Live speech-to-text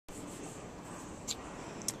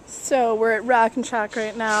So we're at Rock and Shock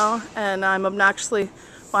right now, and I'm obnoxiously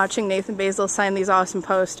watching Nathan Baesel sign these awesome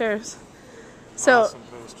posters. So, awesome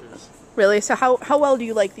posters. Really? So how well do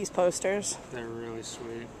you like these posters? They're really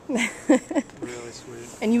sweet. Really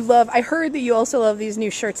sweet. And you love, I heard that you also love these new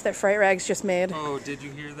shirts that Fright Rags just made. Oh, did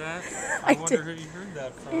you hear that? I wonder who you heard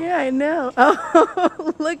that from. Yeah, I know.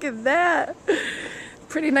 Oh, look at that.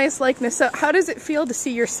 Pretty nice likeness. So how does it feel to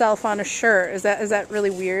see yourself on a shirt? Is that really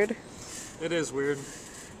weird? It is weird.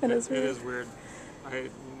 It is weird. It is weird.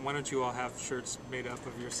 Why don't you all have shirts made up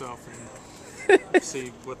of yourself and see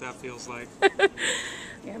what that feels like?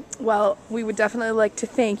 Yeah. Well, we would definitely like to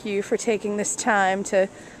thank you for taking this time to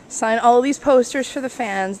sign all of these posters for the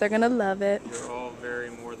fans. They're going to love it. You're all very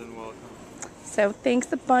more than welcome. So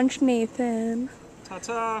thanks a bunch, Nathan.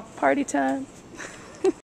 Ta-ta! Party time.